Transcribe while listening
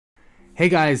Hey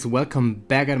guys, welcome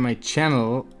back at my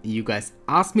channel. You guys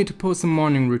asked me to post a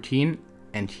morning routine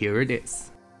and here it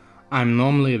is. I'm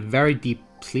normally a very deep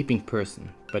sleeping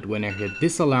person, but when I hear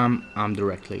this alarm, I'm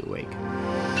directly awake.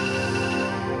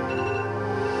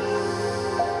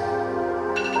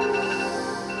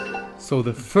 So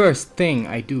the first thing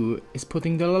I do is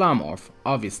putting the alarm off,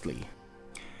 obviously.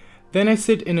 Then I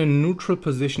sit in a neutral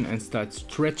position and start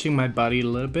stretching my body a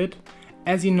little bit.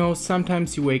 As you know,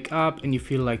 sometimes you wake up and you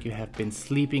feel like you have been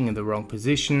sleeping in the wrong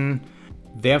position.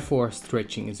 Therefore,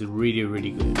 stretching is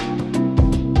really good.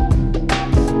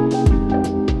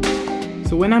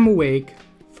 So when I'm awake,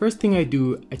 first thing I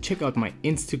do, I check out my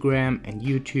Instagram and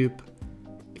YouTube.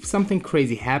 If something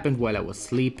crazy happened while I was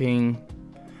sleeping,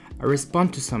 I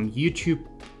respond to some YouTube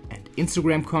and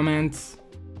Instagram comments.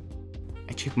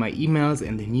 I check my emails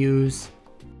and the news.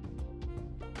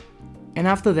 And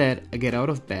after that, I get out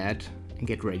of bed and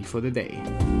get ready for the day.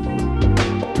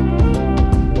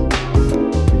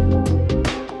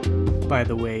 By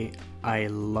the way, I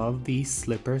love these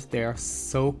slippers, they are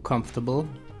so comfortable.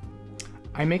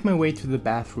 I make my way to the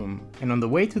bathroom, and on the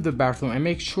way to the bathroom I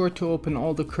make sure to open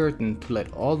all the curtains to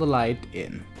let all the light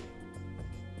in.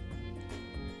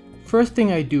 First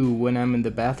thing I do when I'm in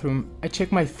the bathroom, I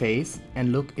check my face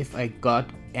and look if I got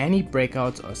any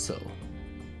breakouts or so.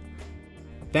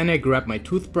 Then I grab my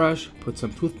toothbrush, put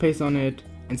some toothpaste on it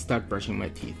and start brushing my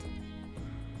teeth.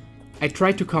 I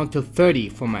try to count till 30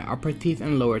 for my upper teeth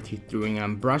and lower teeth during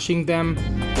I'm brushing them.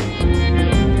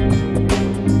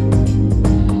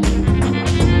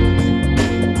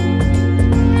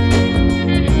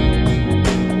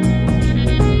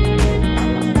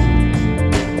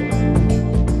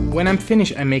 When I'm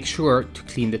finished, I make sure to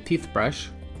clean the teeth brush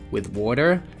with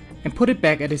water and put it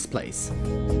back at its place.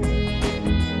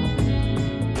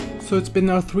 So it's been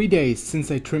now 3 days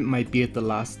since I trimmed my beard the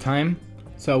last time,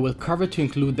 so I will cover to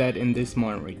include that in this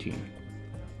morning routine.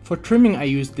 For trimming I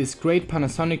use this great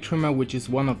Panasonic trimmer, which is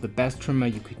one of the best trimmer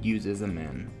you could use as a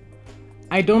man.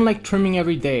 I don't like trimming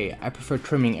every day, I prefer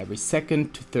trimming every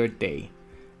second to third day.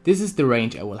 This is the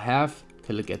range I will have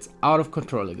till it gets out of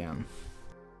control again.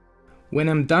 When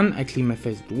I'm done, I clean my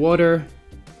face with water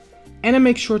and I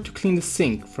make sure to clean the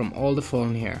sink from all the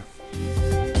fallen hair.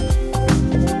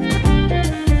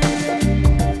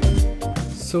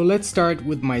 So let's start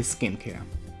with my skincare.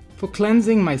 For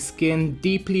cleansing my skin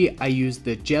deeply, I use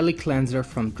the Jelly Cleanser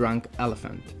from Drunk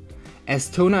Elephant. As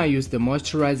toner, I use the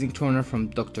moisturizing toner from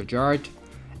Dr. Jart,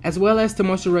 as well as the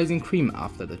moisturizing cream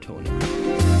after the toner.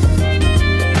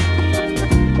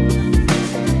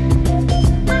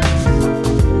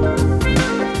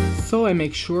 So I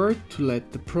make sure to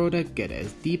let the product get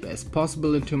as deep as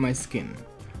possible into my skin.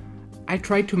 I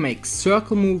try to make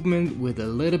circle movement with a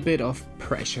little bit of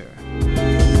pressure.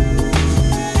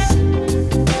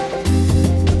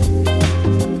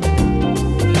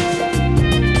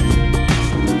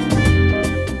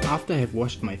 After I have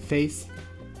washed my face,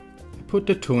 I put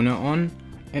the toner on,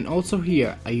 and also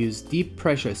here I use deep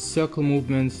pressure circle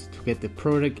movements to get the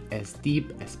product as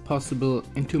deep as possible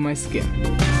into my skin.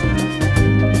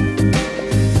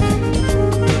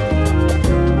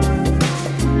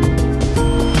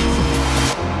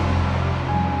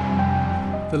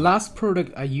 The last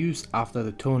product I use after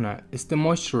the toner is the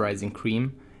moisturizing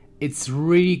cream. It's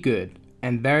really good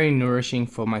and very nourishing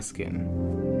for my skin.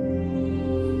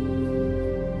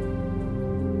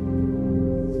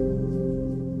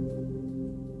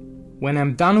 When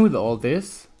I'm done with all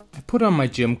this, I put on my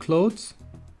gym clothes,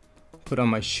 put on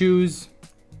my shoes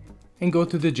and go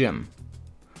to the gym.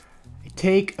 I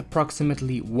take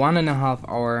approximately 1.5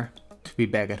 hours to be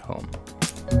back at home.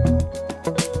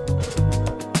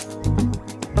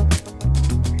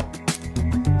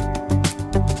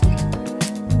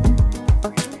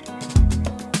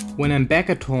 When I'm back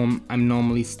at home, I'm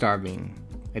normally starving.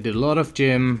 I did a lot of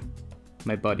gym,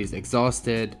 my body's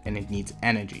exhausted and it needs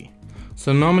energy.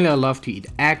 So normally I love to eat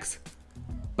eggs,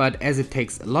 but as it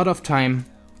takes a lot of time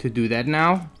to do that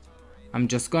now, I'm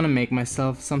just gonna make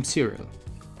myself some cereal.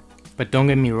 But don't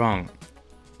get me wrong,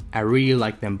 I really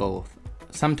like them both.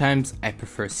 Sometimes I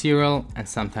prefer cereal and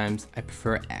sometimes I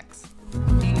prefer eggs.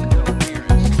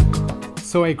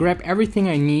 So I grab everything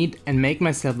I need and make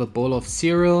myself a bowl of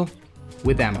cereal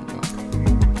with almond milk.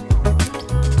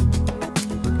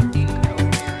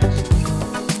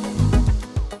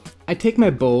 I take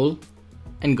my bowl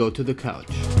and go to the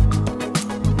couch.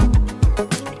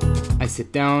 I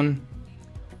sit down,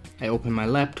 I open my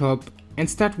laptop and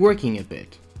start working a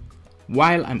bit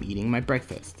while I'm eating my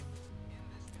breakfast.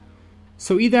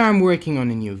 So either I'm working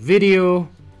on a new video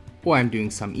or I'm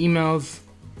doing some emails.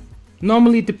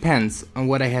 Normally it depends on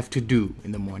what I have to do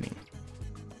in the morning.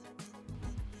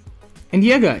 And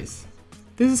yeah guys,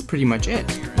 this is pretty much it.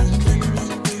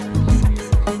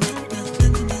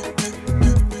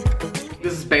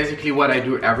 This is basically what I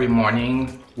do every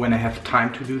morning when I have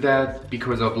time to do that.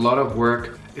 Because of a lot of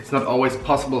work, it's not always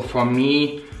possible for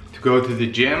me to go to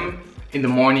the gym in the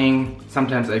morning.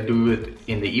 Sometimes I do it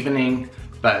in the evening,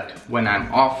 but when I'm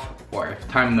off or have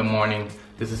time in the morning,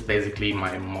 this is basically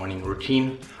my morning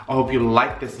routine. I hope you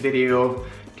liked this video.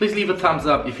 Please leave a thumbs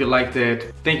up if you liked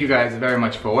it. Thank you guys very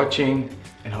much for watching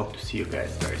and hope to see you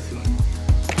guys very soon.